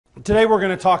Today we're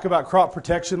going to talk about crop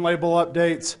protection label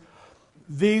updates.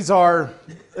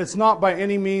 It's not by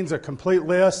any means a complete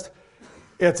list.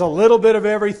 It's a little bit of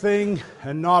everything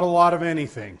and not a lot of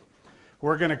anything.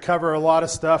 We're going to cover a lot of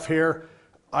stuff here.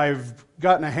 I've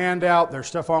gotten a handout. There's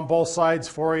stuff on both sides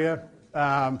for you.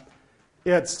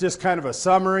 It's just kind of a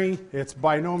summary. It's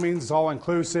by no means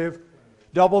all-inclusive.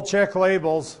 Double check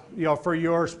labels, for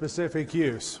your specific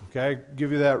use. Okay,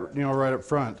 give you that, right up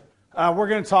front. We're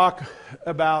going to talk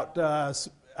about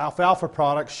alfalfa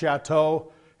products,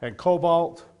 Chateau and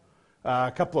Cobalt.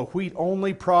 A couple of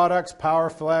wheat-only products,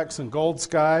 PowerFlex and Gold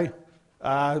Sky.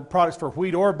 Products for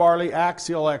wheat or barley,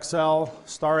 Axial XL,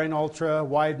 Starain Ultra,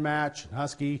 Wide Match,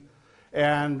 Husky.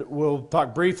 And we'll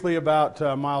talk briefly about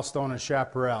Milestone and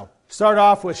Chaparral. Start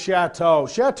off with Chateau.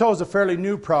 Chateau is a fairly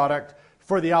new product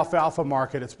for the alfalfa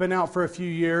market. It's been out for a few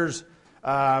years,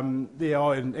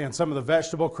 in some of the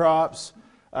vegetable crops,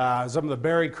 some of the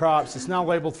berry crops. It's now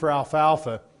labeled for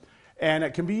alfalfa, and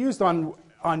it can be used on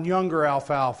younger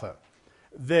alfalfa.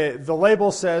 The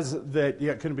label says that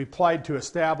it can be applied to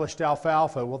established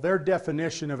alfalfa. Well, their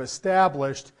definition of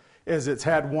established is it's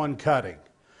had one cutting.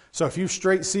 So if you've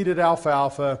straight seeded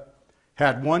alfalfa,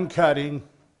 had one cutting,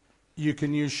 you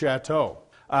can use Chateau.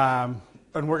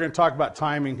 And we're going to talk about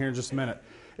timing here in just a minute.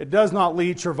 It does not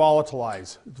leach or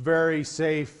volatilize. It's very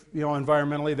safe,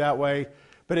 environmentally that way.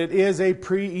 But it is a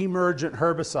pre-emergent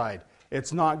herbicide.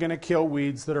 It's not going to kill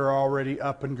weeds that are already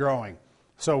up and growing.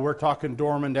 So we're talking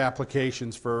dormant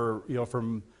applications for,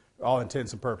 from all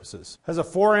intents and purposes. Has a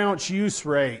 4-ounce use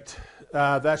rate.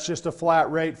 That's just a flat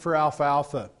rate for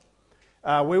alfalfa.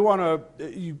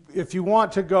 If you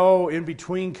want to go in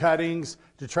between cuttings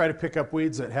to try to pick up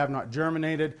weeds that have not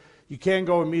germinated, you can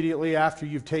go immediately after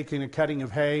you've taken a cutting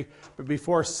of hay, but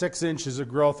before 6 inches of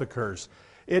growth occurs.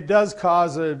 It does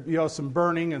cause some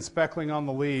burning and speckling on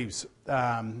the leaves,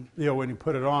 when you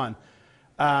put it on.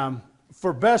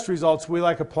 For best results, we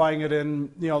like applying it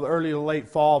in the early to late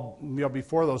fall,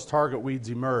 before those target weeds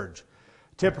emerge.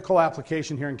 Typical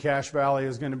application here in Cache Valley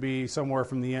is going to be somewhere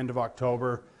from the end of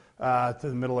October to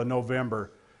the middle of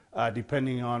November,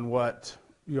 depending on what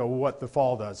the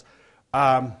fall does.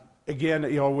 Again,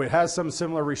 it has some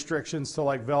similar restrictions to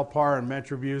like Velpar and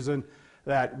Metribuzin,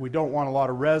 that we don't want a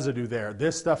lot of residue there.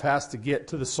 This stuff has to get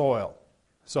to the soil.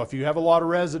 So if you have a lot of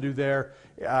residue there,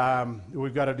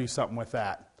 we've got to do something with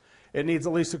that. It needs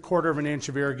at least 1/4 of an inch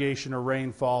of irrigation or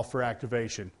rainfall for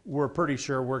activation. We're pretty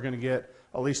sure we're going to get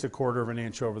at least 1/4 of an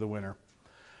inch over the winter.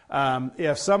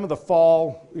 If some of the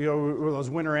fall,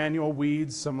 those winter annual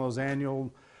weeds, some of those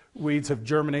annual weeds have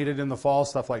germinated in the fall,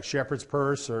 stuff like shepherd's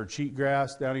purse or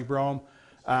cheatgrass, downy brome,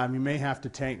 you may have to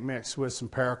tank mix with some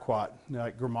paraquat,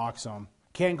 like Gramoxone.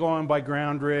 Can't go on by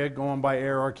ground rig, go on by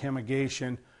air or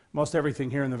chemigation. Most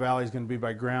everything here in the valley is going to be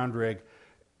by ground rig.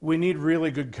 We need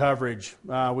really good coverage.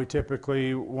 We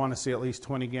typically want to see at least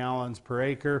 20 gallons per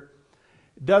acre.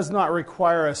 It does not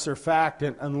require a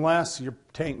surfactant unless you're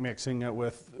tank mixing it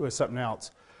with something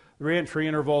else. The re-entry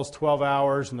interval is 12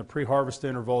 hours and the pre-harvest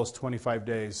interval is 25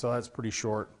 days, so that's pretty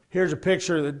short. Here's a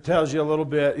picture that tells you a little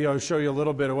bit, show you a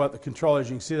little bit of what the control is.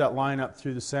 You can see that line up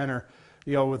through the center,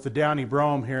 with the downy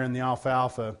brome here in the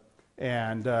alfalfa,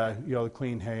 and the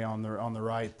clean hay on the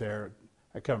right there.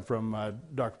 I come from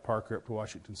Dr. Parker at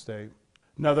Washington State.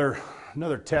 Another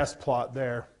test plot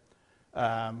there.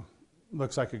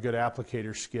 Looks like a good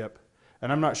applicator skip.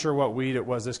 And I'm not sure what weed it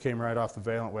was. This came right off the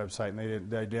Valent website, and they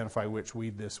didn't identify which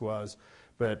weed this was.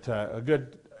 But a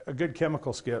good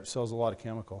chemical skip sells a lot of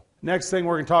chemical. Next thing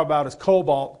we're going to talk about is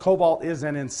Cobalt. Cobalt is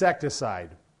an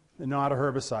insecticide, not a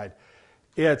herbicide.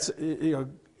 It's a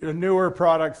newer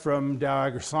product from Dow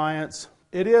AgroScience.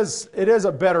 It is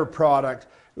a better product.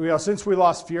 Since we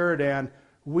lost Furadan,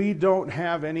 we don't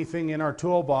have anything in our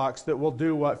toolbox that will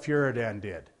do what Furadan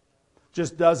did.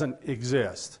 Just doesn't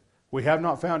exist. We have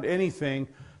not found anything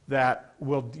that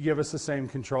will give us the same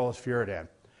control as Furadan.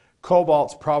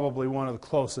 Cobalt's probably one of the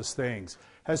closest things.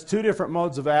 Has 2 different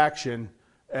modes of action,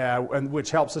 and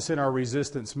which helps us in our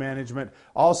resistance management.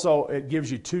 Also, it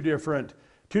gives you two different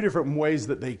ways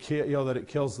that it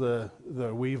kills the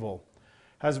weevil.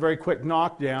 Has a very quick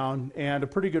knockdown and a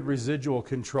pretty good residual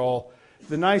control.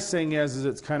 The nice thing is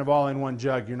it's kind of all in one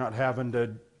jug. You're not having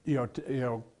to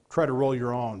try to roll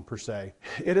your own per se.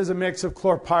 It is a mix of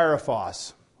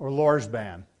chlorpyrifos or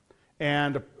Lorsban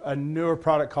and a newer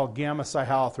product called gamma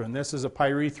cyhalothrin. This is a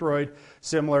pyrethroid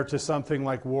similar to something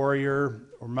like Warrior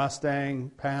or Mustang,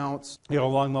 Pounce,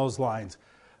 along those lines.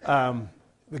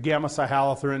 The gamma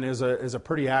cyhalothrin is a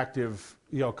pretty active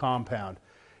compound.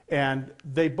 And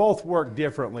they both work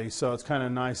differently, so it's kind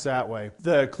of nice that way.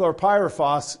 The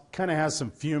chlorpyrifos kind of has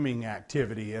some fuming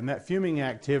activity, and that fuming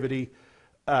activity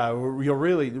you'll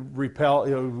really repels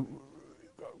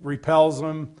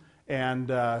them,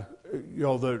 and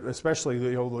especially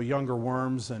the younger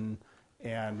worms and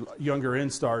younger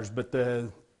instars. But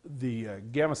the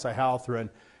gamma cyhalethrin,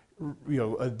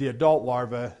 the adult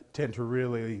larvae tend to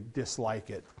really dislike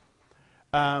it.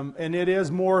 And it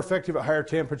is more effective at higher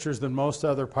temperatures than most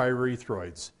other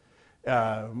pyrethroids.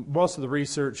 Most of the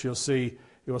research you'll say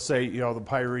the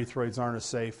pyrethroids aren't as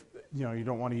safe. You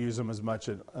don't want to use them as much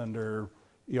at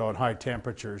high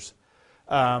temperatures.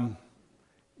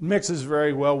 Mixes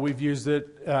very well. We've used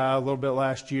it a little bit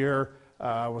last year.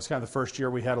 It was kind of the first year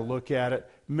we had a look at it.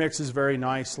 Mixes very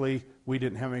nicely. We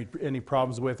didn't have any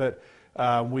problems with it.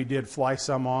 We did fly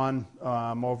some on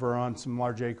over on some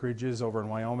large acreages over in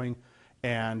Wyoming,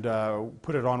 and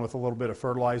put it on with a little bit of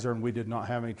fertilizer, and we did not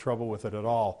have any trouble with it at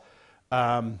all.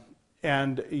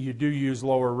 And you do use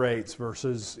lower rates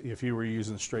versus if you were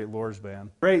using straight Lorsban.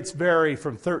 Rates vary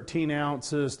from 13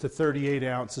 ounces to 38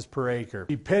 ounces per acre.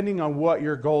 Depending on what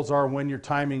your goals are, when your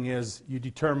timing is, you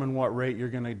determine what rate you're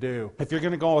going to do. If you're going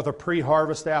to go with a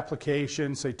pre-harvest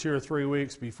application, say 2 or 3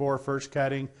 weeks before first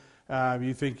cutting,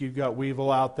 you think you've got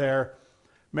weevil out there,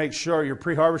 make sure your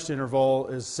pre-harvest interval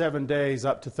is 7 days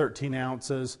up to 13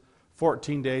 ounces,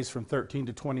 14 days from 13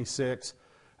 to 26,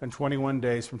 and 21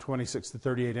 days from 26 to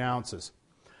 38 ounces.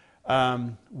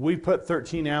 We put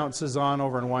 13 ounces on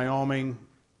over in Wyoming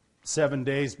 7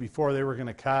 days before they were going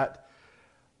to cut.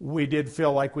 We did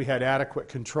feel like we had adequate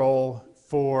control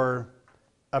for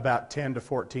about 10 to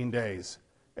 14 days.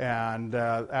 And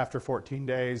after 14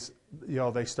 days,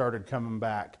 they started coming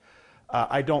back.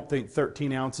 I don't think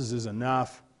 13 ounces is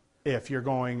enough if you're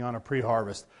going on a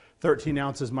pre-harvest. 13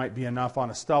 ounces might be enough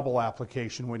on a stubble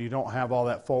application when you don't have all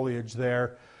that foliage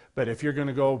there. But if you're going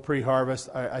to go pre-harvest,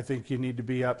 I think you need to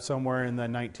be up somewhere in the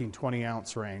 19, 20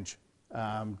 ounce range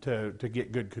to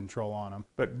get good control on them.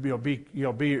 But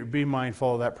be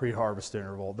mindful of that pre-harvest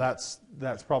interval. That's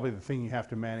probably the thing you have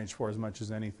to manage for as much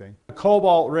as anything.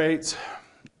 Cobalt rates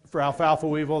for alfalfa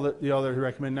weevil, they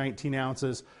recommend 19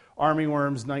 ounces.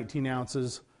 Armyworms, 19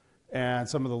 ounces, and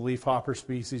some of the leafhopper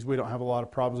species, we don't have a lot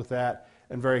of problems with that.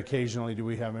 And very occasionally do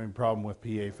we have any problem with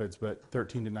pea aphids, but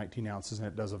 13 to 19 ounces, and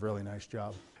it does a really nice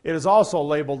job. It is also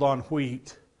labeled on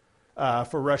wheat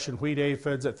for Russian wheat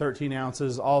aphids at 13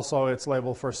 ounces. Also, it's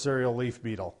labeled for cereal leaf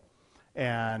beetle,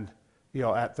 and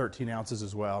at 13 ounces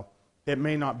as well. It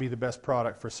may not be the best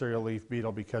product for cereal leaf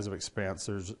beetle because of expense.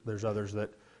 There's others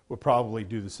that would probably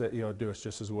do us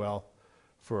just as well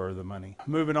for the money.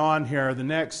 Moving on here, the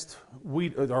next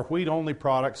wheat-only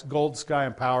products, Gold Sky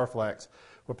and PowerFlex.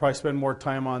 We'll probably spend more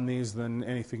time on these than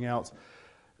anything else.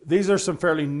 These are some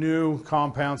fairly new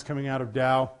compounds coming out of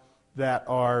Dow that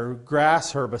are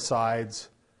grass herbicides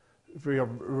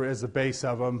as the base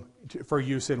of them for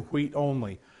use in wheat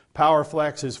only.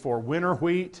 PowerFlex is for winter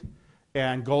wheat,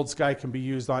 and Gold Sky can be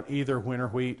used on either winter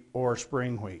wheat or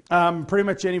spring wheat. Pretty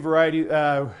much any variety.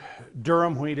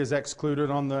 Durum wheat is excluded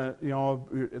on the,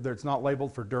 it's not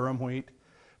labeled for durum wheat.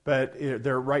 But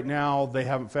right now, they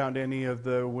haven't found any of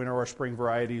the winter or spring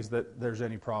varieties that there's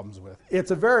any problems with. It's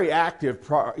a very active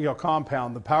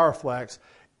compound, the PowerFlex.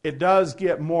 It does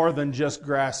get more than just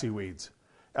grassy weeds.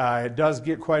 It does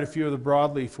get quite a few of the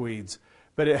broadleaf weeds.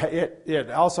 But it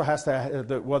also has to,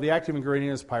 the active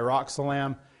ingredient is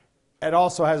pyroxalam. It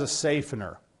also has a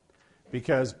safener,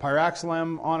 because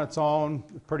pyroxalam on its own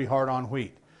is pretty hard on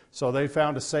wheat. So they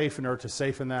found a safener to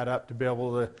safeten that up to be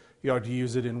able to to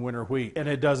use it in winter wheat, and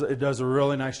it does a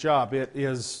really nice job.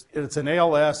 It's an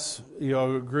ALS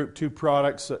group 2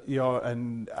 products,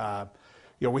 and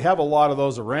we have a lot of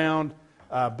those around,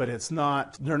 but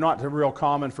they're not real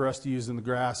common for us to use in the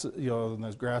grass in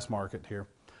the grass market here.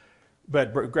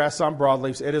 But grass on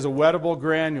broadleaves, it is a wettable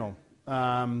granule,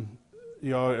 and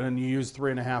you use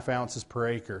 3.5 ounces per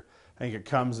acre. I think it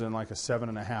comes in like a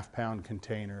 7.5 pound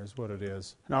container is what it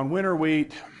is. Now in winter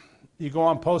wheat, you go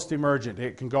on post-emergent.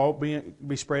 It can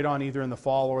be sprayed on either in the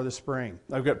fall or the spring.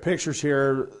 I've got pictures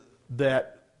here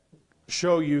that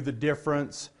show you the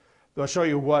difference. They'll show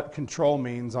you what control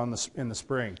means in the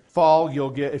spring. Fall,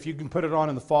 if you can put it on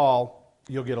in the fall,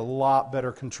 you'll get a lot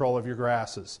better control of your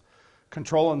grasses.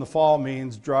 Control in the fall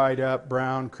means dried up,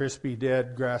 brown, crispy,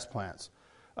 dead grass plants.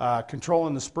 Control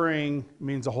in the spring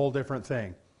means a whole different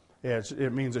thing.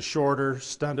 It means a shorter,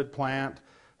 stunted plant,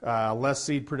 less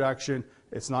seed production.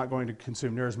 It's not going to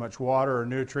consume near as much water or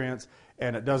nutrients,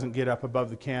 and it doesn't get up above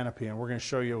the canopy. And we're going to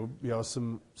show you,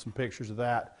 some pictures of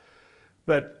that.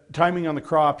 But timing on the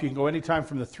crop, you can go anytime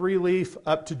from the 3-leaf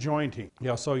up to jointing.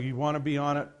 So you want to be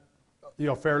on it,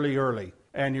 fairly early.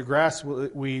 And your grass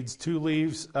weeds, 2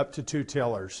 leaves up to 2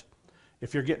 tillers.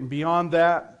 If you're getting beyond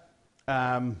that,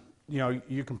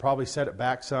 you can probably set it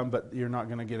back some, but you're not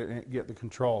going to get the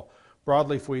control.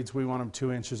 Broadleaf weeds, we want them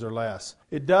 2 inches or less.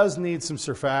 It does need some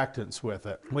surfactants with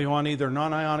it. We want either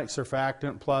non-ionic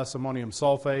surfactant plus ammonium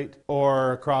sulfate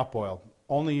or crop oil.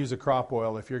 Only use a crop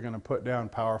oil if you're going to put down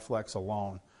PowerFlex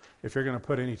alone. If you're going to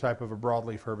put any type of a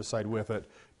broadleaf herbicide with it,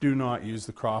 do not use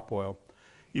the crop oil.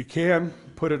 You can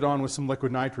put it on with some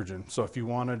liquid nitrogen. So if you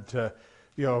wanted to,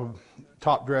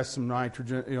 top dress some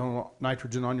nitrogen,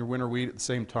 nitrogen on your winter wheat at the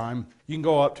same time, you can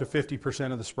go up to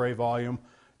 50% of the spray volume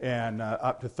and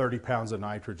up to 30 pounds of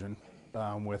nitrogen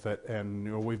with it.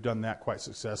 And we've done that quite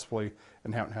successfully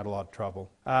and haven't had a lot of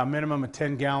trouble. Minimum of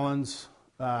 10 gallons,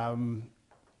 on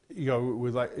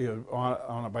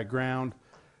it by ground,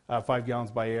 5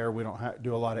 gallons by air. We don't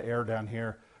do a lot of air down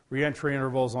here. Re-entry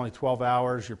interval is only 12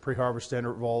 hours. Your pre-harvest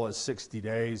interval is 60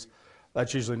 days.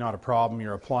 That's usually not a problem.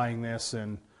 You're applying this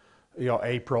in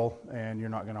April, and you're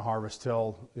not going to harvest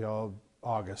till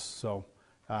August. So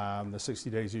the 60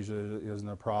 days usually isn't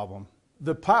a problem.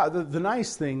 The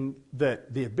nice thing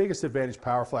that the biggest advantage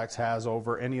PowerFlex has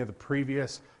over any of the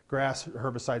previous grass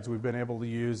herbicides we've been able to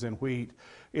use in wheat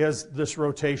is this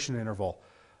rotation interval.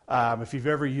 If you've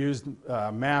ever used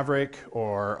Maverick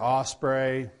or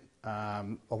Osprey,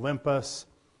 Olympus,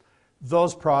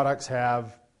 those products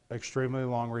have extremely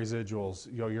long residuals.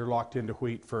 You're locked into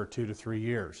wheat for 2 to 3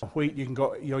 years. Wheat, you can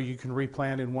go, you can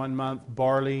replant in 1 month.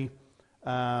 Barley,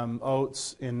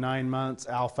 oats in 9 months.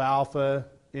 Alfalfa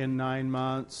in 9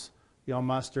 months.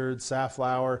 Mustard,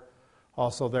 safflower,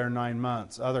 also there 9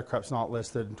 months. Other crops not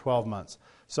listed in 12 months.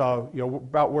 So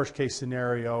about worst case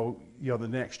scenario, the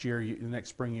next year, the next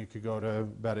spring, you could go to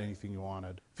about anything you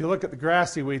wanted. If you look at the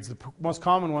grassy weeds, the most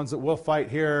common ones that we'll fight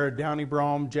here are downy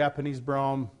brome, Japanese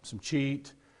brome, some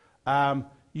cheat.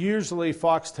 Usually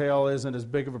foxtail isn't as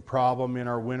big of a problem in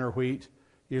our winter wheat.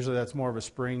 Usually that's more of a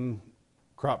spring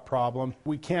crop problem.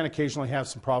 We can occasionally have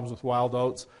some problems with wild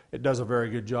oats. It does a very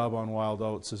good job on wild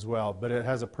oats as well, but it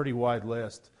has a pretty wide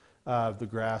list of the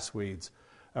grass weeds.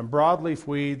 And broadleaf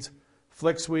weeds,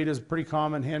 flickweed is pretty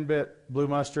common, henbit, blue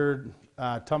mustard,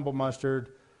 tumble mustard,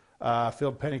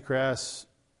 field pennycress,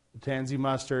 tansy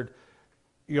mustard.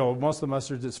 Most of the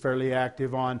mustards it's fairly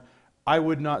active on. I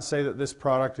would not say that this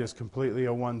product is completely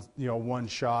a one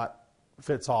shot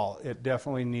fits all. It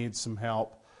definitely needs some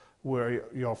help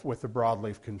with the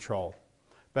broadleaf control,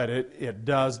 but it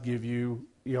does give you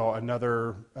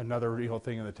another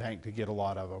thing in the tank to get a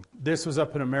lot of them. This was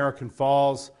up in American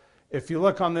Falls. If you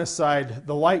look on this side,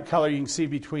 the light color you can see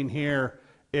between here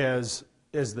is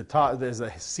the top. There's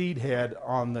a seed head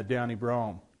on the downy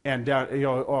brome. And down,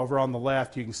 over on the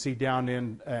left, you can see down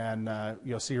in, and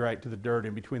you'll see right to the dirt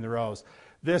in between the rows.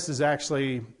 This is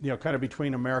actually, kind of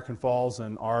between American Falls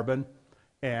and Arbon,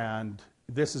 and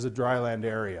this is a dryland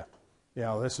area.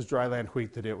 This is dryland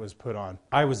wheat that it was put on.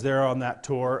 I was there on that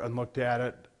tour and looked at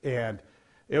it, and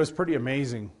it was pretty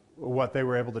amazing what they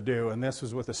were able to do. And this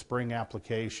was with a spring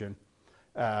application.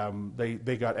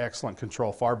 They got excellent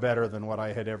control, far better than what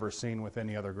I had ever seen with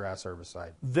any other grass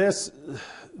herbicide. This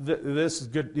is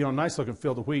good, nice looking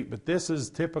field of wheat, but this is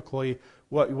typically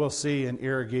what we'll see in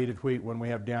irrigated wheat when we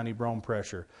have downy brome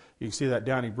pressure. You can see that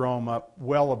downy brome up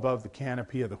well above the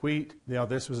canopy of the wheat.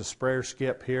 This was a sprayer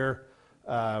skip here.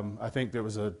 I think there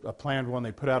was a planned one.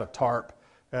 They put out a tarp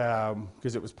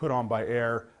because it was put on by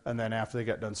air, and then after they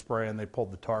got done spraying, they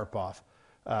pulled the tarp off.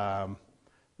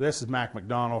 This is Mac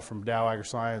McDonald from Dow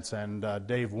AgriScience, and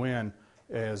Dave Wynn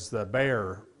is the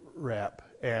Bayer rep,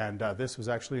 and this was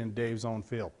actually in Dave's own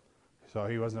field, so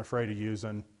he wasn't afraid of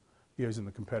using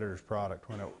the competitor's product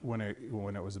when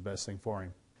it was the best thing for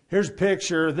him. Here's a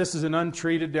picture. This is an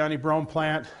untreated downy brome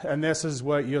plant, and this is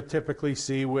what you'll typically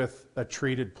see with a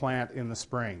treated plant in the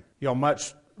spring.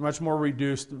 Much more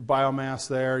reduced biomass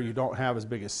there. You don't have as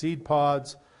big as seed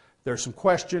pods. There's some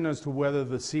question as to whether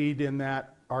the seed in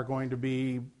that are going to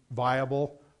be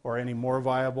viable or any more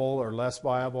viable or less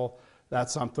viable.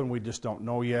 That's something we just don't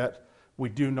know yet. We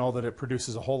do know that it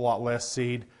produces a whole lot less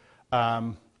seed,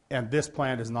 and this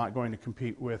plant is not going to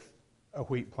compete with a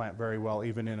wheat plant very well,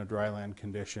 even in a dryland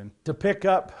condition. To pick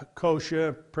up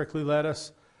kochia, prickly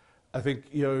lettuce, I think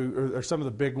are some of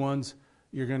the big ones.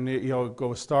 You're going to go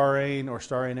with Starane or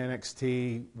Starane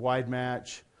NXT, Wide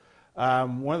Match.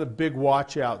 One of the big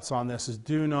watch-outs on this is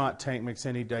do not tank mix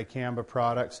any dicamba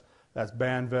products. That's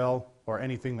Banvel or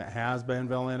anything that has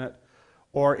Banvel in it,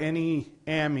 or any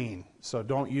amine. So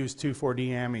don't use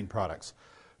 2,4-D amine products.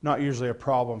 Not usually a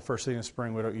problem first thing in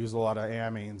spring. We don't use a lot of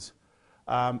amines.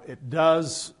 It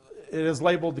is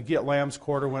labeled to get lamb's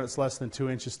quarter when it's less than 2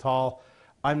 inches tall.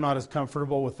 I'm not as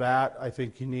comfortable with that. I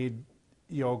think you need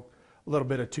little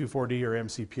bit of 2,4-D or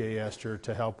MCPA ester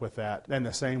to help with that. And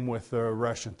the same with the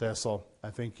Russian thistle. I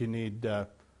think you need have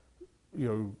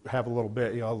a little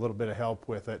bit of help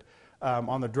with it.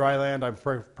 On the dry land, I'm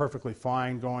perfectly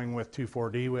fine going with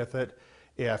 2,4-D with it.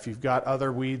 If you've got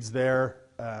other weeds there,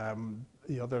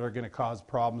 that are going to cause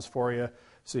problems for you,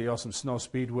 so some snow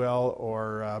speedwell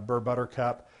or burr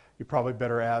buttercup, you probably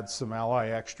better add some Ally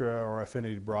Extra or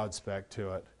Affinity Broad Spec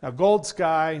to it. Now, Gold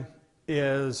Sky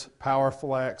is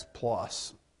PowerFlex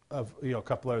Plus of a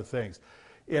couple other things.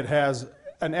 It has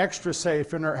an extra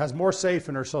safener, has more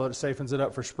safener so that it safens it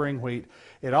up for spring wheat.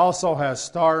 It also has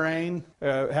Starain,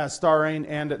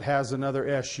 and it has another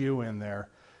SU in there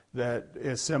that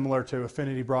is similar to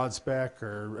Affinity Broad Spec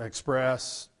or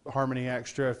Express, Harmony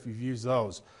Extra if you've used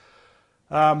those.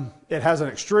 It has an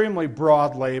extremely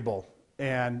broad label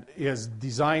and is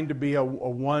designed to be a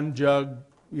one jug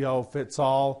fits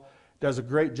all. Does a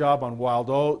great job on wild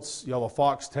oats, yellow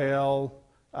foxtail,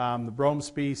 the brome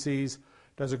species.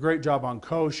 Does a great job on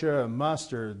kochia and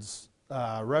mustards,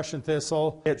 Russian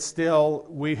thistle. It's still,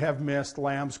 we have missed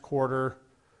lamb's quarter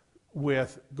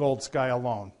with Gold Sky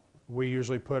alone. We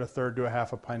usually put 1/3 to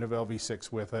 1/2 a pint of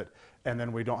LV6 with it, and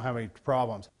then we don't have any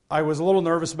problems. I was a little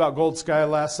nervous about Gold Sky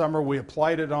last summer. We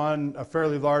applied it on a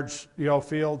fairly large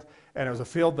field, and it was a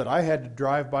field that I had to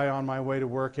drive by on my way to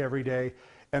work every day.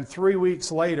 And 3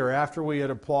 weeks later, after we had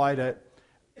applied it,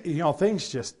 things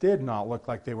just did not look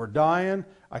like they were dying.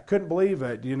 I couldn't believe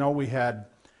it. We had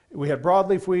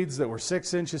broadleaf weeds that were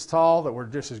 6 inches tall, that were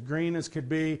just as green as could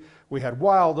be. We had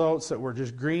wild oats that were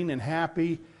just green and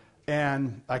happy.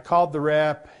 And I called the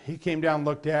rep. He came down,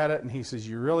 looked at it, and he says,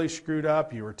 "You really screwed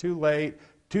up. You were too late.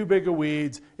 Too big of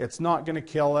weeds. It's not going to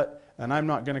kill it, and I'm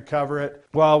not going to cover it."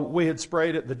 Well, we had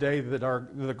sprayed it the day that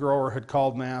the grower had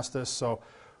called and asked us. So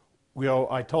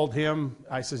I told him,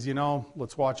 I says,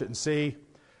 let's watch it and see.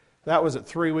 That was at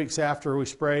 3 weeks after we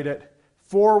sprayed it.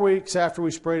 4 weeks after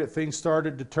we sprayed it, things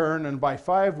started to turn, and by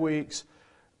 5 weeks,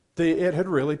 it had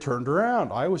really turned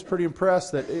around. I was pretty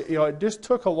impressed that it just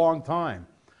took a long time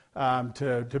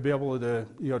to be able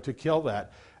to kill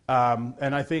that.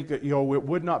 And I think that it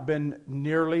would not have been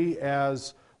nearly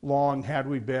as long had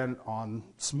we been on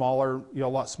smaller, a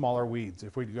lot smaller weeds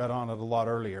if we'd got on it a lot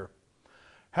earlier.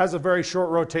 Has a very short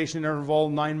rotation interval,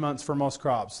 9 months for most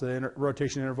crops. The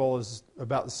rotation interval is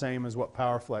about the same as what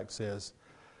PowerFlex is.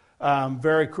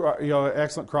 Very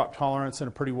excellent crop tolerance and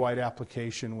a pretty wide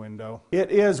application window.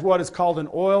 It is what is called an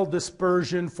oil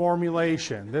dispersion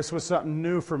formulation. This was something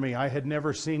new for me. I had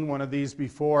never seen one of these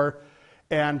before,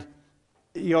 and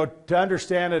to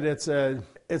understand it, it's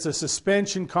a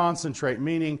suspension concentrate,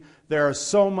 meaning there is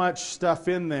so much stuff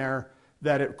in there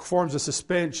that it forms a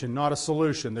suspension, not a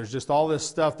solution. There's just all this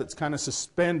stuff that's kind of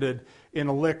suspended in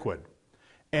a liquid,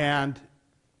 and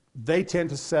they tend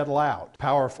to settle out.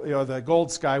 The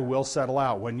Gold Sky will settle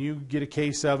out. When you get a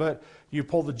case of it, you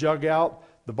pull the jug out,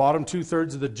 the bottom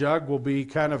 2/3 of the jug will be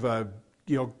kind of a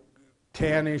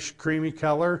tannish, creamy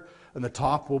color, and the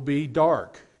top will be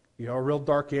dark, a real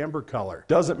dark amber color.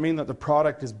 Doesn't mean that the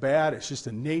product is bad. It's just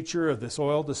the nature of this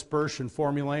oil dispersion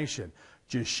formulation.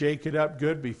 Just shake it up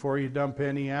good before you dump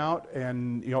any out,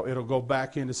 and it'll go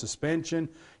back into suspension.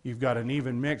 You've got an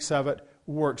even mix of it.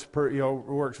 Works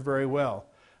very well.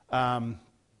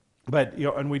 But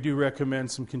and we do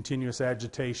recommend some continuous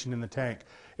agitation in the tank.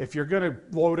 If you're going to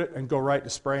load it and go right to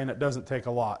spraying, it doesn't take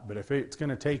a lot. But if it's going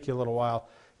to take you a little while,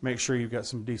 make sure you've got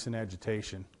some decent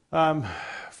agitation.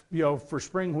 For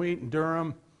spring wheat and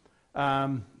durum,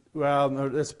 well,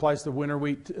 this applies to winter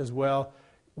wheat as well.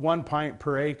 1 pint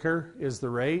per acre is the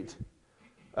rate.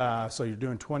 So you're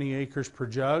doing 20 acres per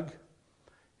jug.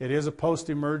 It is a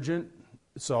post-emergent,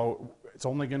 so it's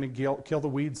only going to kill the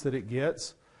weeds that it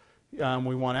gets.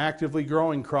 We want actively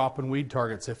growing crop and weed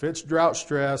targets. If it's drought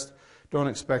stressed, don't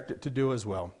expect it to do as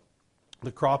well.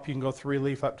 The crop, you can go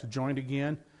 3-leaf up to joint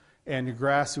again, and your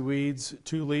grassy weeds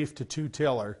 2-leaf to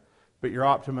 2-tiller, but your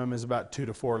optimum is about 2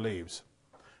 to 4 leaves.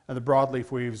 And the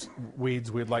broadleaf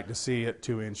weeds we'd like to see at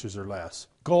 2 inches or less.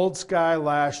 Gold Sky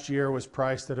last year was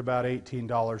priced at about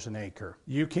 $18 an acre.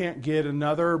 You can't get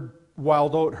another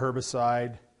wild oat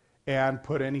herbicide and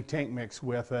put any tank mix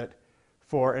with it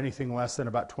for anything less than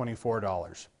about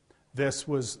 $24.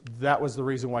 That was the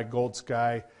reason why Gold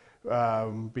Sky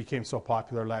became so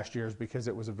popular last year, is because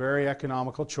it was a very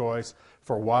economical choice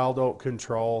for wild oat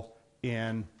control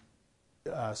in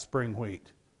spring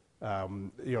wheat.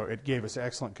 It gave us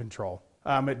excellent control.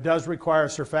 It does require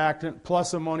surfactant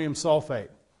plus ammonium sulfate.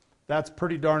 That's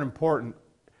pretty darn important.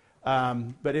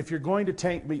 But if you're going to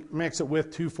tank mix it with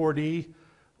 2,4-D,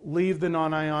 leave the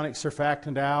non-ionic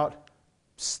surfactant out.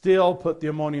 Still put the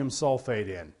ammonium sulfate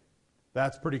in.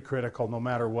 That's pretty critical no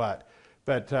matter what.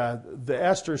 But the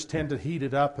esters tend to heat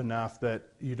it up enough that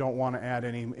you don't want to add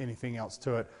anything else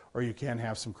to it, or you can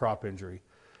have some crop injury.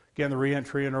 Again, the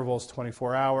reentry interval is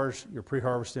 24 hours. Your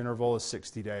pre-harvest interval is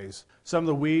 60 days. Some of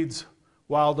the weeds,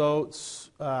 wild oats,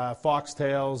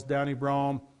 foxtails, downy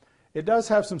brome, it does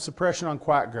have some suppression on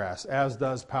quackgrass, as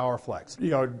does PowerFlex.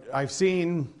 You know, I've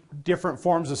seen different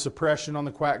forms of suppression on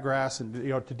the quackgrass, and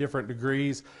to different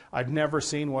degrees. I've never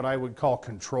seen what I would call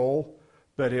control,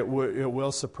 but it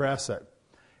will suppress it.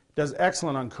 It does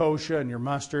excellent on kochia and your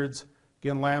mustards.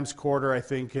 Again, lamb's quarter, I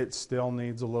think it still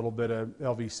needs a little bit of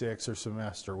LV6 or some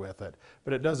ester with it,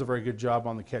 but it does a very good job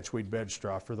on the catchweed bed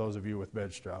straw for those of you with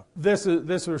bed straw. This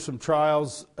are some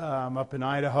trials up in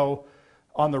Idaho.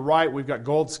 On the right, we've got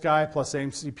Gold Sky plus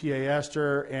MCPA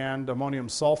ester and ammonium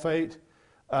sulfate,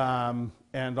 and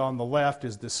on the left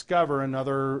is Discover,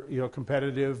 another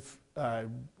competitive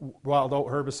wild oat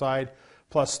herbicide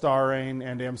plus Starane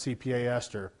and MCPA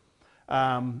ester.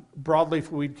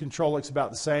 Broadleaf weed control looks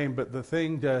about the same, but the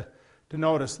thing to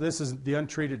notice, this is the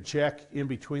untreated check in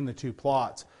between the two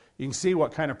plots. You can see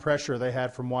what kind of pressure they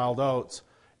had from wild oats,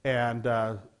 and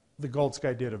the Gold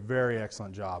Sky did a very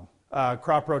excellent job.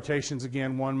 Crop rotations,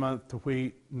 again, 1 month to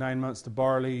wheat, 9 months to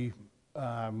barley,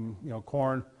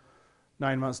 corn,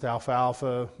 9 months to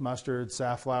alfalfa, mustard,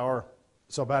 safflower.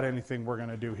 So about anything we're going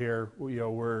to do here,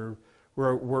 we're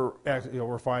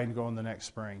fine going the next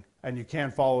spring. And you can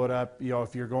follow it up.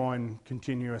 If you're going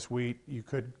continuous wheat, you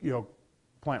could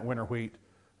plant winter wheat,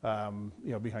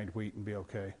 behind wheat and be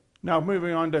okay. Now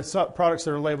moving on to products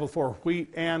that are labeled for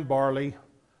wheat and barley.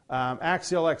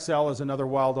 Axial XL is another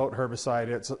wild oat herbicide.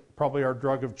 It's probably our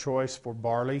drug of choice for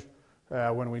barley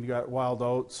when we got wild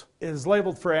oats. It is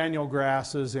labeled for annual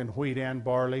grasses in wheat and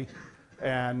barley,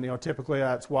 and typically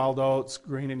that's wild oats,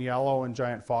 green and yellow, and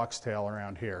giant foxtail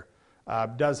around here.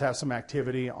 Does have some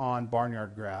activity on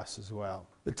barnyard grass as well.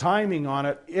 The timing on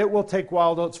it, it will take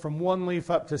wild oats from 1 leaf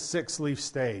up to 6 leaf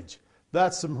stage.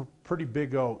 That's some pretty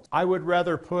big oats. I would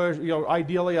rather push,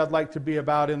 ideally I'd like to be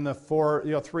about in the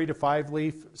 3 to 5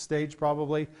 leaf stage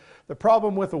probably. The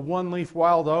problem with a 1 leaf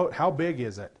wild oat, how big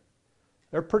is it?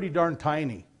 They're pretty darn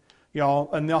tiny.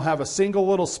 And they'll have a single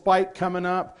little spike coming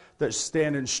up that's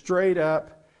standing straight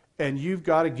up, and you've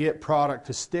got to get product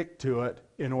to stick to it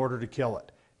in order to kill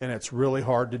it. And it's really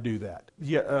hard to do that.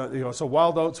 So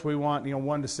wild oats, we want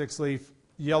 1 to 6 leaf,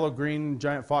 yellow, green,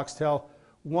 giant foxtail,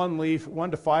 1 leaf, 1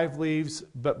 to 5 leaves,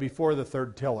 but before the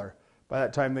 3rd tiller. By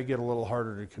that time, they get a little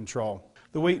harder to control.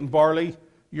 The wheat and barley,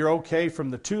 you're okay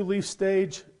from the 2 leaf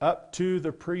stage up to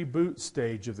the pre-boot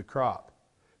stage of the crop.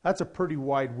 That's a pretty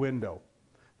wide window.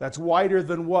 That's wider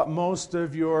than what most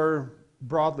of your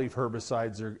broadleaf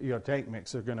herbicides or tank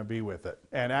mix are going to be with it.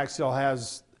 And Axial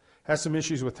has some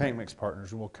issues with tank mix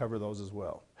partners, and we'll cover those as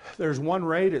well. There's one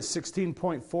rate at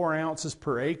 16.4 ounces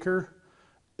per acre.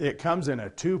 It comes in a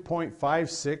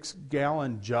 2.56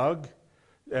 gallon jug,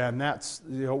 and that's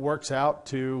works out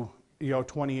to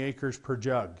 20 acres per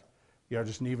jug.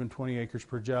 Just an even 20 acres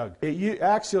per jug.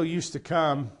 Axial used to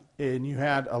come, and you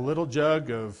had a little jug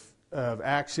of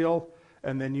Axial,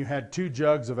 and then you had 2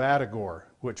 jugs of Atagor,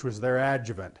 which was their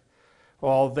adjuvant.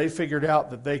 Well, they figured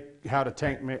out how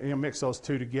to mix those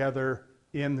 2 together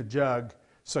in the jug,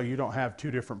 so you don't have 2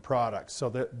 different products. So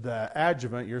that the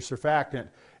adjuvant, your surfactant,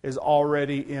 is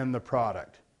already in the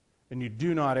product, and you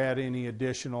do not add any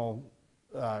additional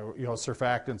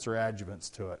surfactants or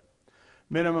adjuvants to it.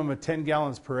 Minimum of 10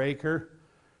 gallons per acre.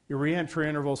 Your reentry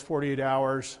interval is 48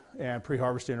 hours, and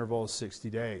pre-harvest interval is 60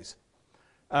 days.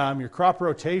 Your crop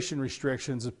rotation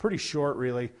restrictions is pretty short,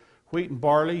 really. Wheat and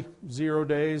barley, 0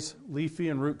 days. Leafy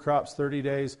and root crops, 30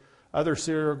 days. Other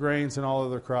cereal grains and all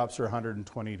other crops are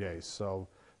 120 days. So,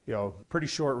 pretty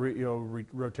short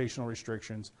rotational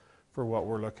restrictions for what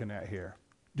we're looking at here.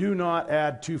 Do not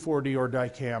add 2,4-D or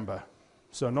dicamba.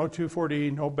 So no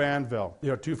 2,4-D, no Banville.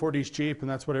 2,4-D is cheap, and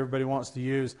that's what everybody wants to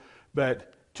use.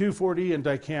 But 2,4-D and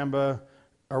dicamba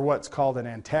are what's called an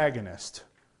antagonist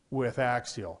with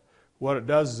Axial. What it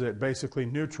does is it basically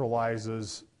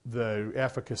neutralizes the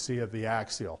efficacy of the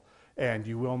Axial, and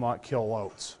you will not kill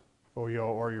oats or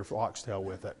your foxtail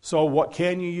with it. So what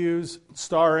can you use?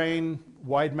 Starane,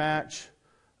 Wide Match,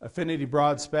 Affinity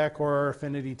Broad Spec or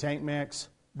Affinity Tank Mix,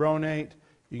 Bronate.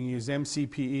 You can use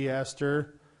MCPE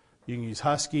ester. You can use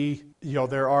Husky.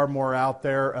 There are more out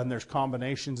there, and there's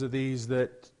combinations of these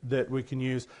that we can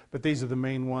use, but these are the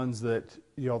main ones that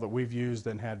that we've used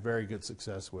and had very good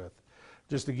success with.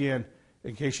 Just again,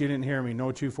 in case you didn't hear me, no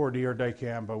 2,4-D or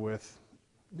dicamba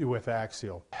with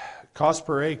Axial. Cost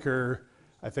per acre,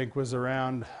 I think, was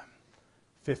around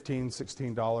 $15,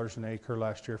 $16 an acre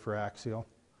last year for Axial.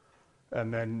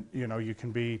 And then, you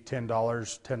can be $10,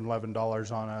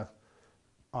 $11 on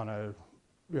a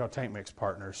tank mix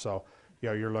partner. So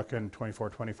you're looking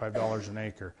 $24, $25 an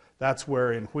acre. That's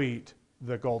where in wheat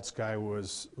the Gold Sky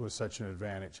was such an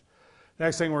advantage.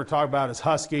 Next thing we're talking about is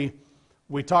Husky.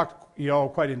 We talked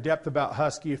quite in depth about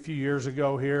Husky a few years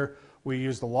ago here. We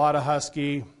used a lot of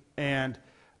Husky, and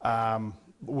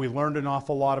we learned an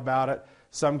awful lot about it.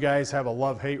 Some guys have a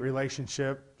love-hate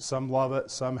relationship. Some love it,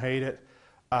 some hate it.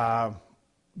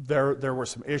 There were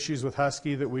some issues with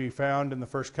Husky that we found in the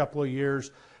first couple of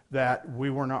years that we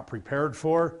were not prepared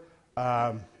for.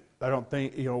 I don't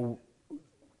think,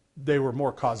 they were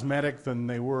more cosmetic than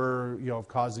they were,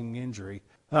 causing injury.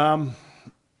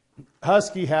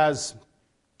 Husky has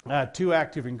 2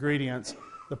 active ingredients,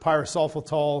 the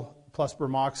pyrosulfatol plus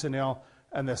bromoxynil,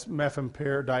 and this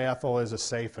mefenpyridiethyl is a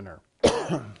safener.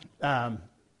 The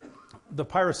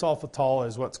pyrosulfatol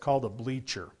is what's called a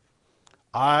bleacher.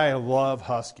 I love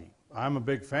Husky. I'm a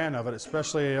big fan of it,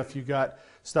 especially if you got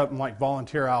something like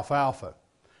volunteer alfalfa,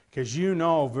 because you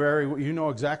know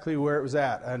exactly where it was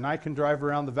at, and I can drive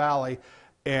around the valley,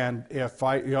 and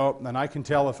and I can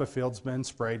tell if a field's been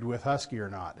sprayed with Husky or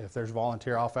not, if there's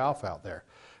volunteer alfalfa out there,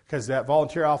 because that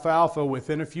volunteer alfalfa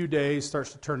within a few days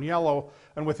starts to turn yellow,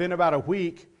 and within about a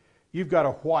week, you've got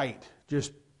a white,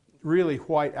 just really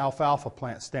white alfalfa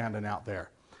plant standing out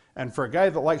there. And for a guy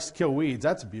that likes to kill weeds,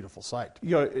 that's a beautiful sight.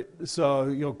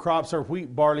 Crops are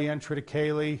wheat, barley, and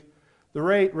triticale. The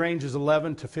rate ranges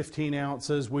 11 to 15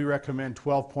 ounces. We recommend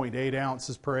 12.8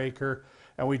 ounces per acre,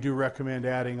 and we do recommend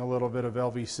adding a little bit of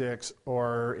LV6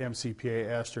 or MCPA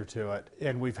ester to it.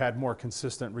 And we've had more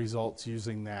consistent results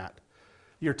using that.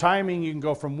 Your timing, you can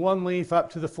go from 1 leaf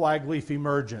up to the flag leaf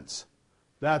emergence.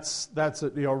 That's a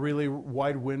really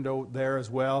wide window there as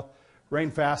well.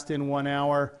 Rain fast in 1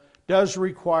 hour. Does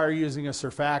require using a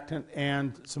surfactant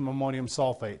and some ammonium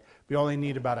sulfate. You only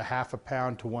need about a half a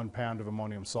pound to 1 pound of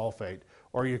ammonium sulfate,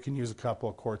 or you can use a couple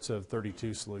of quarts of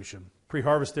 32 solution.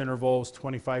 Pre-harvest intervals,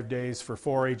 25 days for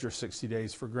forage or 60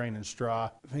 days for grain and straw.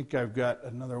 I think I've got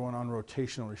another one on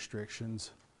rotational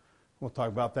restrictions. We'll talk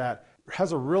about that. It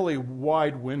has a really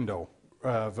wide window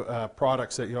of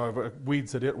products that, of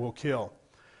weeds that it will kill.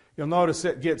 You'll notice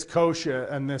it gets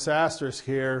kochia, and this asterisk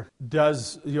here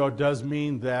does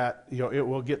mean that it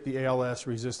will get the ALS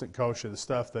resistant kochia, the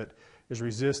stuff that is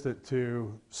resistant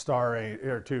to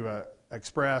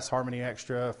Express, Harmony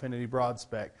Extra, Affinity Broad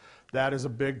Spec. That is a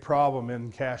big problem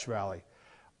in Cache Valley.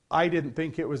 I didn't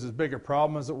think it was as big a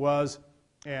problem as it was,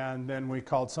 and then we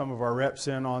called some of our reps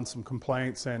in on some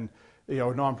complaints and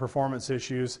non-performance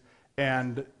issues,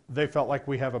 and they felt like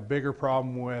we have a bigger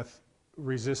problem with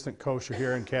resistant kochia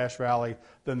here in Cache Valley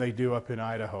than they do up in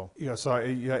Idaho. So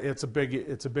it's a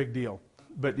big deal.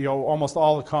 But almost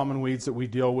all the common weeds that we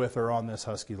deal with are on this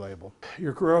Husky label.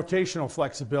 Your rotational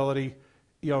flexibility,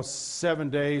 7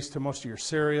 days to most of your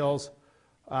cereals.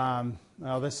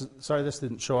 This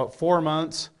didn't show up. 4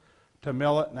 months to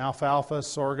millet and alfalfa,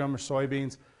 sorghum, or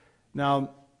soybeans.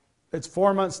 Now, it's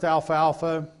 4 months to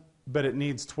alfalfa, but it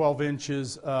needs 12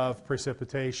 inches of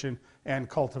precipitation and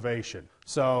cultivation.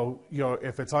 So,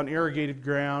 if it's on irrigated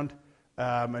ground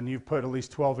and you've put at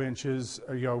least 12 inches,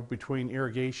 between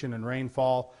irrigation and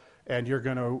rainfall, and you're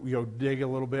going to, dig a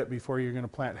little bit before you're going to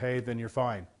plant hay, then you're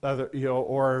fine.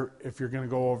 Or if you're going to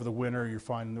go over the winter, you're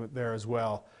fine there as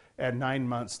well. Add 9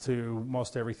 months to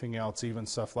most everything else, even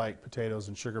stuff like potatoes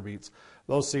and sugar beets.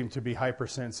 Those seem to be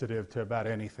hypersensitive to about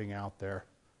anything out there.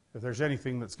 If there's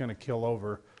anything that's going to kill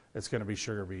over, it's going to be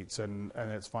sugar beets, and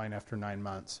it's fine after 9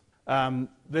 months.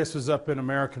 This was up in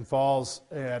American Falls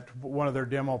at one of their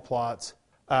demo plots.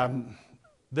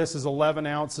 This is 11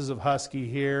 ounces of Husky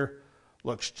here.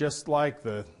 Looks just like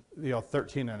the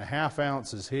 13 and a half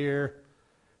ounces here.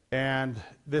 And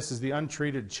this is the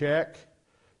untreated check.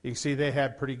 You can see they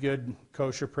had pretty good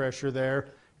kochia pressure there.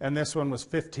 And this one was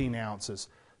 15 ounces.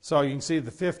 So you can see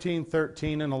the 15,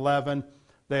 13, and 11,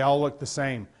 they all look the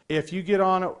same. If you get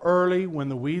on it early when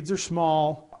the weeds are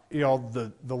small,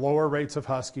 the lower rates of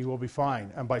Husky will be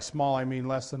fine. And by small, I mean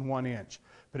less than 1 inch.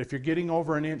 But if you're getting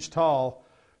over an inch tall,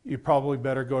 you probably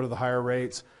better go to the higher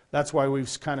rates. That's why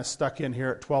we've kind of stuck in here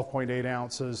at 12.8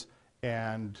 ounces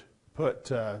and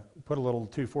put a little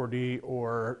 2,4-D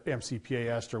or MCPA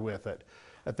ester with it.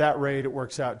 At that rate, it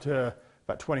works out to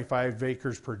about 25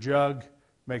 acres per jug,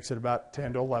 makes it about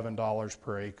 $10 to $11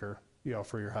 per acre,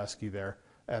 for your Husky there.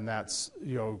 And that's,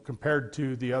 compared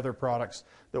to the other products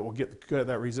that will get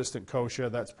that resistant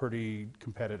kochia, that's pretty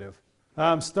competitive.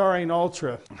 Starane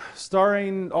Ultra.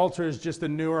 Starane Ultra is just a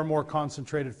newer, more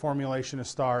concentrated formulation of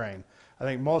Starane. I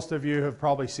think most of you have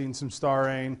probably seen some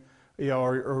Starane,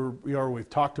 or we've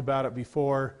talked about it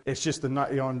before. It's just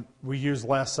we use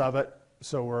less of it.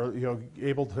 So we're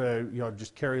able to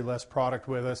just carry less product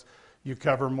with us. You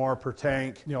cover more per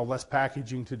tank, less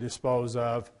packaging to dispose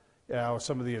of.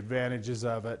 Some of the advantages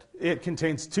of it. It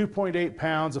contains 2.8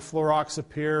 pounds of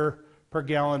fluroxapyr per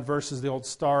gallon versus the old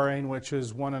Starain, which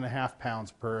is 1.5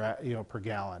 pounds per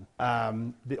gallon.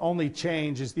 The only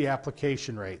change is the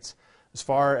application rates. As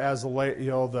far as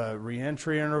the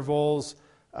reentry intervals,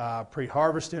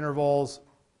 pre-harvest intervals,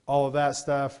 all of that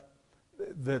stuff,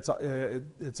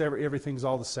 everything's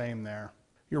all the same there.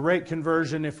 Your rate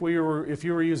conversion, if you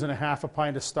were using a half a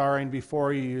pint of Starain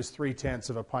before, you use 3/10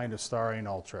 of a pint of Starain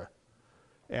Ultra,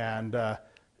 and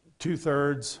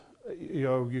 2/3,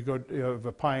 you go of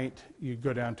a pint, you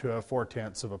go down to a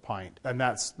 4/10 of a pint, and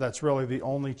that's really the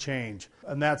only change,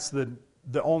 and that's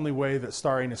the only way that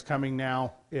Starain is coming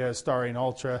now is Starain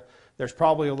Ultra. There's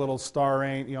probably a little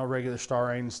Starain, regular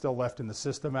Starain still left in the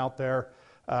system out there,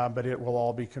 but it will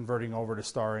all be converting over to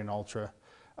Starain Ultra.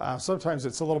 Sometimes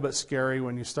it's a little bit scary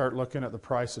when you start looking at the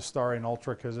price of Starain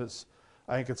Ultra, because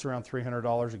I think it's around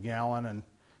 $300 a gallon, and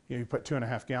you put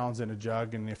 2.5 gallons in a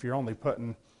jug, and if you're only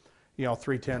putting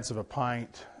 3/10 of a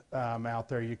pint out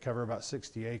there, you cover about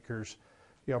 60 acres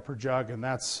per jug, and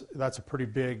that's a pretty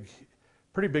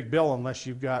big bill unless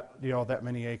you've got that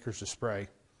many acres to spray,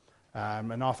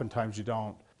 and oftentimes you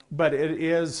don't. But it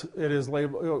is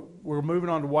labeled. We're moving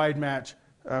on to wide match.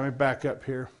 Let me back up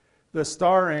here. The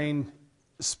Starain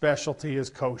specialty is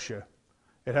kochia.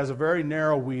 It has a very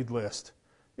narrow weed list.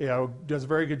 Does a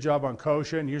very good job on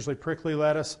kochia and usually prickly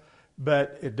lettuce,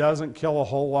 but it doesn't kill a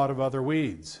whole lot of other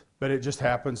weeds. But it just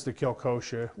happens to kill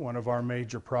kochia, one of our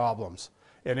major problems.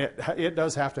 And it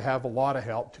does have to have a lot of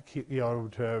help to keep,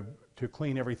 to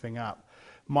clean everything up.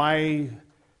 My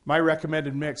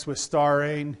recommended mix with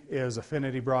Starain is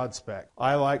Affinity Broad Spec.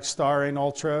 I like Starain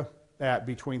Ultra at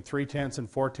between 3/10 and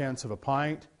 4/10 of a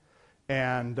pint,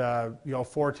 and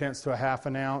 4/10 to a half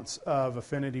an ounce of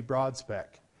Affinity Broad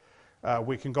Spec.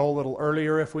 We can go a little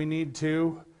earlier if we need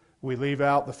to. We leave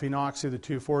out the phenoxy, the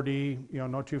 2,4-D,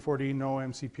 no 2,4-D, no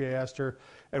MCPA ester,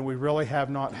 and we really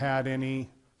have not had any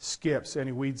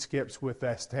weed skips with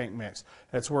that tank mix.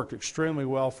 It's worked extremely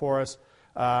well for us.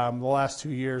 The last 2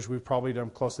 years, we've probably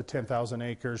done close to 10,000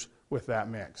 acres with that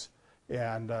mix,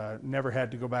 and never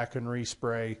had to go back and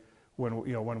respray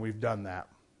when we've done that.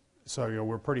 So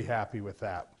we're pretty happy with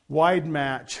that. Wide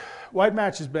match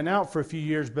has been out for a few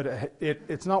years, but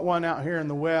it's not one out here in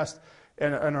the West,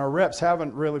 and our reps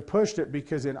haven't really pushed it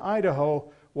because in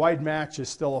Idaho, wide match is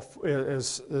still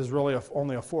is really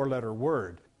only a 4-letter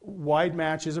word. Wide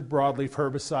match is a broadleaf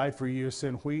herbicide for use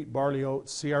in wheat, barley,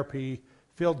 oats, CRP,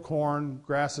 field corn,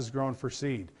 grasses grown for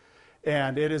seed,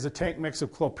 and it is a tank mix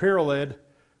of clopyralid,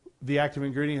 the active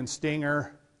ingredient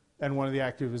Stinger, and one of the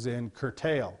actives in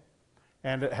Curtail.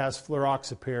 And it has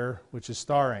fluroxapyr, which is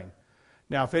Starain.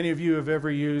 Now, if any of you have ever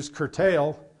used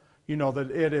Curtail, you know that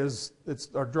it's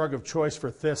our drug of choice for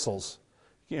thistles,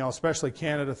 especially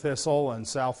Canada thistle and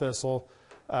sow thistle,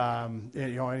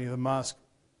 any of the musk,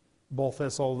 bull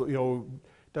thistle,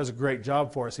 does a great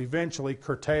job for us. Eventually,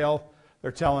 Curtail,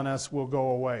 they're telling us, will go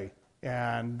away,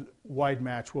 and wide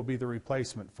match will be the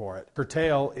replacement for it.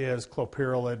 Curtail is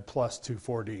clopyralid plus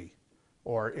 2,4-D.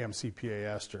 Or MCPA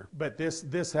ester. But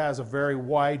this has a very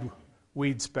wide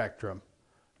weed spectrum,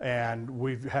 and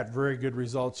we've had very good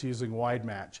results using wide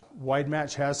match. Wide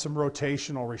match has some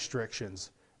rotational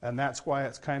restrictions, and that's why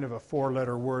it's kind of a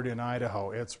 4-letter word in Idaho.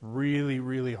 It's really,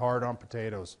 really hard on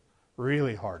potatoes,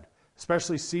 really hard,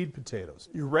 especially seed potatoes.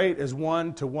 Your rate is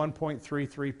 1 to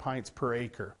 1.33 pints per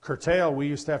acre. Curtail, we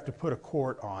used to have to put a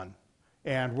quart on,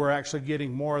 and we're actually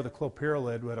getting more of the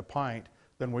clopyralid with a pint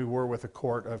than we were with a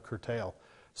quart of Curtail.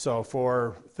 So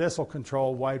for thistle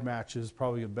control, wide match is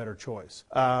probably a better choice.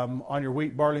 On your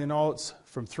wheat, barley, and oats,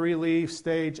 from 3-leaf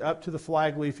stage up to the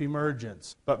flag leaf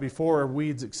emergence, but before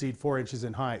weeds exceed 4 inches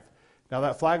in height. Now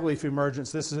that flag leaf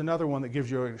emergence, this is another one that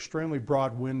gives you an extremely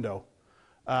broad window.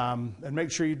 And make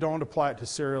sure you don't apply it to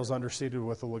cereals underseeded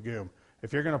with a legume.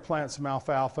 If you're going to plant some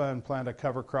alfalfa and plant a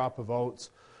cover crop of oats,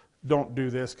 don't do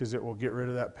this because it will get rid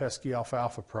of that pesky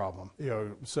alfalfa problem.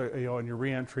 And your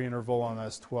reentry interval on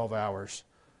that's 12 hours.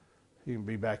 You can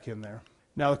be back in there.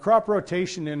 Now the crop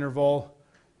rotation interval,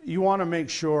 you want to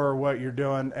make sure what you're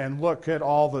doing and look at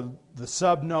all the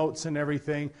sub notes and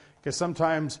everything, because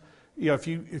sometimes if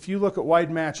you look at wide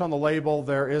match on the label,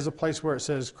 there is a place where it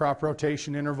says crop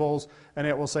rotation intervals, and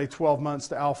it will say 12 months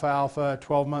to alfalfa,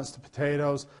 12 months to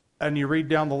potatoes, and you read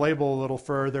down the label a little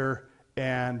further,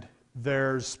 and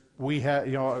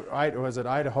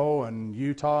Idaho and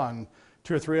Utah and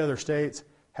 2 or 3 other states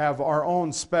have our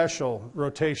own special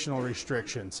rotational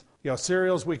restrictions.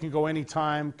 Cereals we can go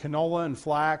anytime. Canola and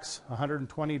flax,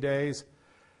 120 days.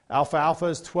 Alfalfa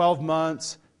is 12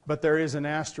 months, but there is an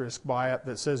asterisk by it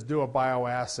that says do a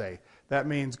bioassay. That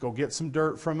means go get some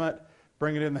dirt from it,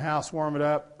 bring it in the house, warm it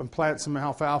up, and plant some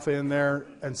alfalfa in there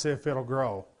and see if it'll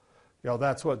grow.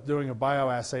 That's what doing a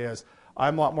bioassay is.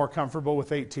 I'm a lot more comfortable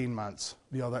with 18 months.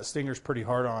 That stinger's pretty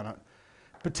hard on it.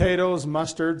 Potatoes,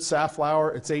 mustard,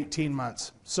 safflower, it's 18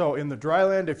 months. So in the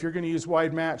dryland, if you're going to use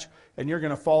wide match and you're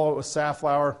going to follow it with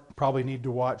safflower, probably need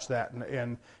to watch that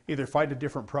and either find a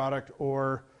different product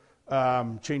or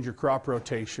change your crop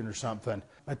rotation or something.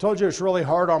 I told you it's really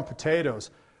hard on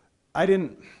potatoes. I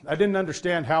didn't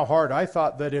understand how hard. I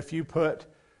thought that if you put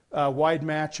wide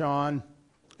match on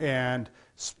and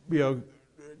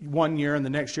 1 year and the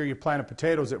next year you planted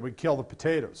potatoes, it would kill the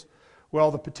potatoes. Well,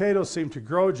 the potatoes seem to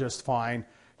grow just fine,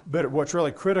 but what's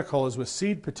really critical is with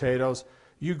seed potatoes,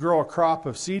 you grow a crop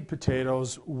of seed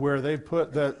potatoes where they've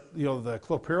put the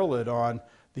clopyralid on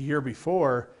the year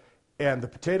before, and the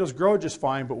potatoes grow just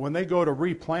fine, but when they go to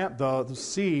replant the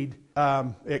seed,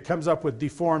 it comes up with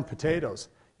deformed potatoes.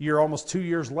 You're almost 2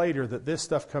 years later that this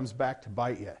stuff comes back to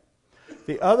bite you.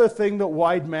 The other thing that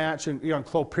wide match and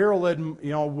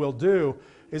clopyralid will do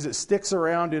is it sticks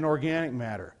around in organic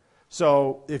matter.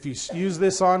 So if you use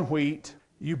this on wheat,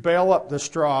 you bale up the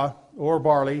straw or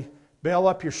barley, bale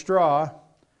up your straw,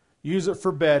 use it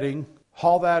for bedding,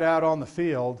 haul that out on the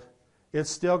field, it's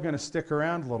still going to stick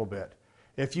around a little bit.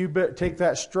 If you take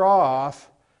that straw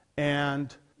off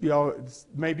and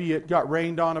maybe it got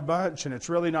rained on a bunch and it's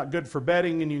really not good for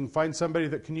bedding, and you can find somebody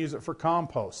that can use it for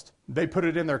compost. They put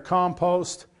it in their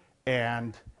compost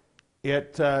and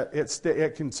it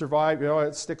can survive.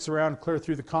 It sticks around clear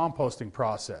through the composting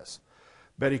process.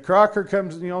 Betty Crocker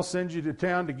comes, sends you to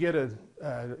town to get a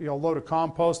load of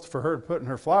compost for her to put in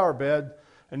her flower bed,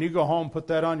 and you go home, put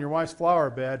that on your wife's flower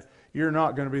bed. You're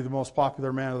not going to be the most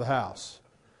popular man of the house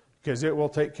because it will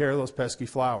take care of those pesky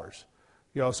flowers.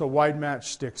 So wide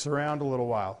match sticks around a little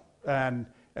while, and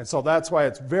so that's why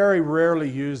it's very rarely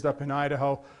used up in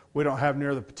Idaho. We don't have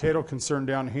near the potato concern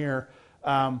down here.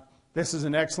 This is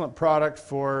an excellent product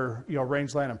for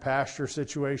rangeland and pasture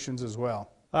situations as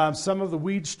well. Some of the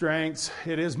weed strengths,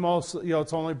 it is mostly,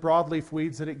 it's only broadleaf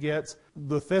weeds that it gets.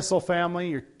 The thistle family,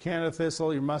 your Canada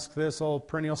thistle, your musk thistle,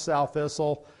 perennial sow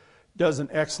thistle, does an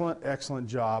excellent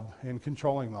job in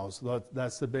controlling those.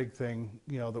 That's the big thing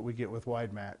that we get with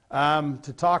wide match.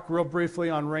 To talk real briefly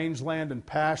on rangeland and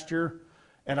pasture,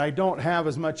 and I don't have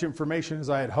as much information as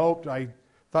I had hoped. I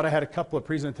thought I had a couple of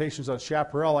presentations on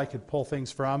chaparral I could pull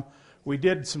things from. We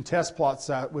did some test plots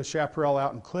with chaparral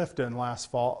out in Clifton last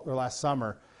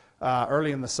summer,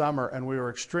 early in the summer, and we were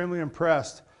extremely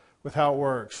impressed with how it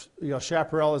works.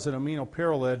 Chaparral is an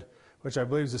aminopyrrolid, which I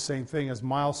believe is the same thing as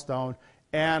Milestone,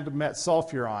 and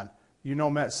metsulfuron.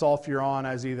 Metsulfuron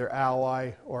as either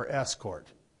ally or escort,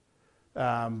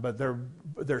 but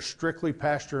they're strictly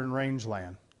pasture and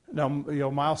rangeland. Now,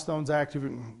 Milestone's active.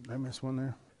 Did I miss one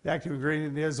there? The active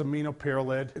ingredient is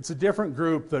aminopyrrolid. It's a different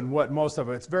group than what most of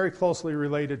it. It's very closely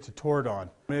related to tordon.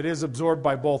 It is absorbed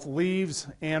by both leaves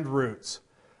and roots.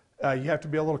 You have to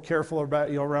be a little careful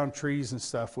about around trees and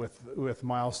stuff with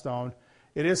Milestone.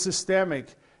 It is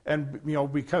systemic, and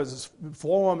because it's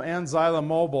phloem and xylem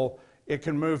mobile, it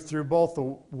can move through both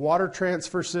the water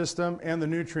transfer system and the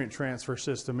nutrient transfer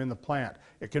system in the plant.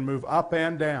 It can move up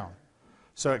and down.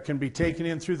 So it can be taken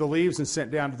in through the leaves and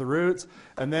sent down to the roots,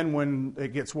 and then when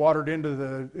it gets watered into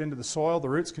the soil, the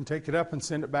roots can take it up and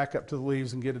send it back up to the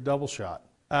leaves and get a double shot.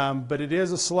 But it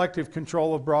is a selective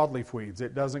control of broadleaf weeds.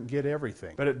 It doesn't get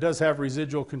everything, but it does have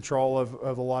residual control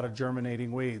of a lot of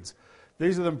germinating weeds.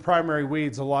 These are the primary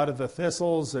weeds. A lot of the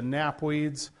thistles and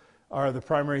knapweeds are the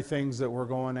primary things that we're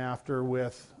going after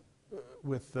with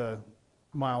the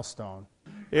Milestone.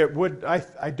 It would.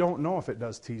 I don't know if it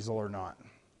does teasel or not.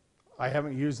 I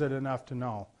haven't used it enough to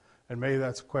know. And maybe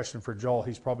that's a question for Joel.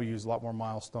 He's probably used a lot more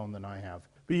Milestone than I have.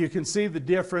 But you can see the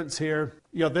difference here.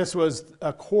 This was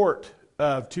a quart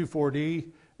of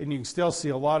 2,4-D, and you can still see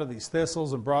a lot of these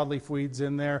thistles and broadleaf weeds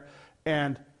in there.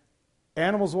 And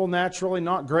animals will naturally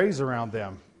not graze around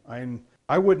them.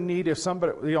 I wouldn't eat if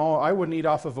somebody, I wouldn't eat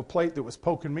off of a plate that was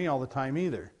poking me all the time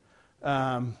either.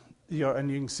 And you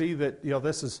can see that,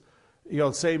 this is,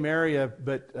 same area,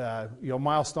 but,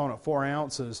 Milestone at 4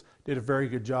 ounces did a very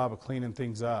good job of cleaning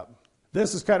things up.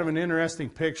 This is kind of an interesting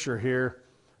picture here.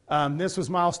 This was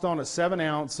Milestone at 7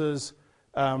 ounces.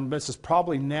 This is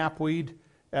probably knapweed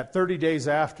at 30 days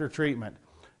after treatment.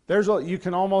 You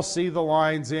can almost see the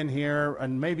lines in here,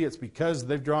 and maybe it's because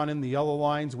they've drawn in the yellow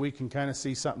lines. We can kind of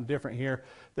see something different here.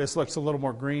 This looks a little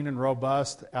more green and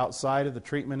robust outside of the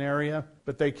treatment area.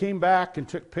 But they came back and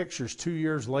took pictures 2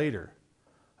 years later.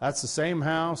 That's the same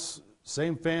house,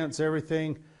 same fence,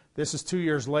 everything. This is 2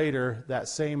 years later, that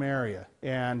same area.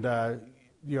 And, 2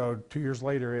 years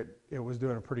later, it was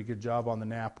doing a pretty good job on the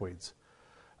knapweeds.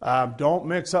 Don't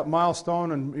mix up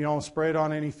Milestone and, spray it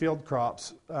on any field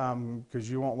crops, because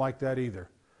you won't like that either.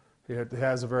 It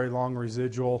has a very long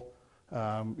residual.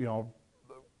 You're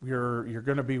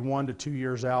going to be 1 to 2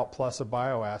 years out plus a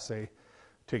bioassay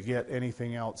to get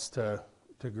anything else to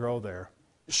grow there.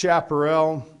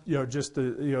 Chaparral,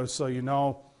 so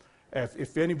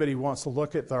if anybody wants to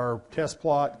look at our test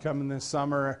plot coming this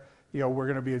summer, we're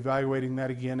going to be evaluating that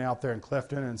again out there in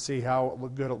Clifton and see how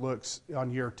good it looks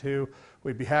on year 2.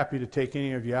 We'd be happy to take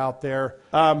any of you out there.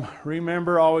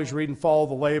 Remember, always read and follow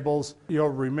the labels.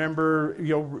 Remember,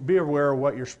 be aware of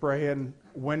what you're spraying,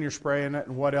 when you're spraying it,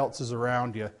 and what else is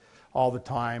around you all the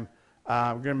time.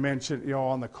 I'm going to mention,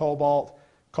 on the cobalt,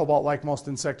 like most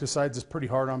insecticides, is pretty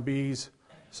hard on bees.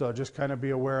 So just kind of be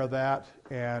aware of that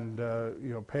and,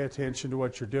 pay attention to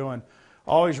what you're doing.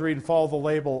 Always read and follow the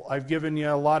label. I've given you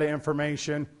a lot of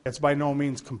information. It's by no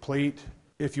means complete.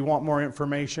 If you want more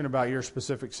information about your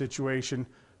specific situation,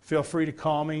 feel free to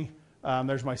call me.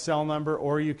 There's my cell number,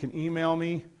 or you can email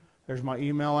me. There's my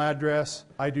email address.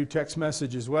 I do text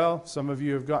message as well. Some of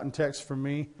you have gotten texts from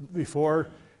me before,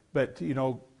 but,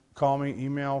 call me,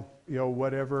 email,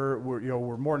 whatever.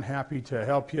 We're more than happy to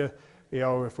help you.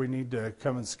 If we need to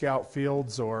come and scout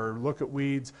fields or look at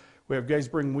weeds. We have guys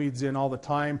bring weeds in all the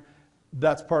time.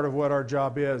 That's part of what our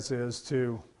job is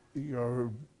to,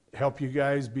 help you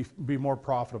guys be more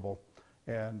profitable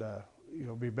and,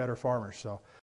 be better farmers. So.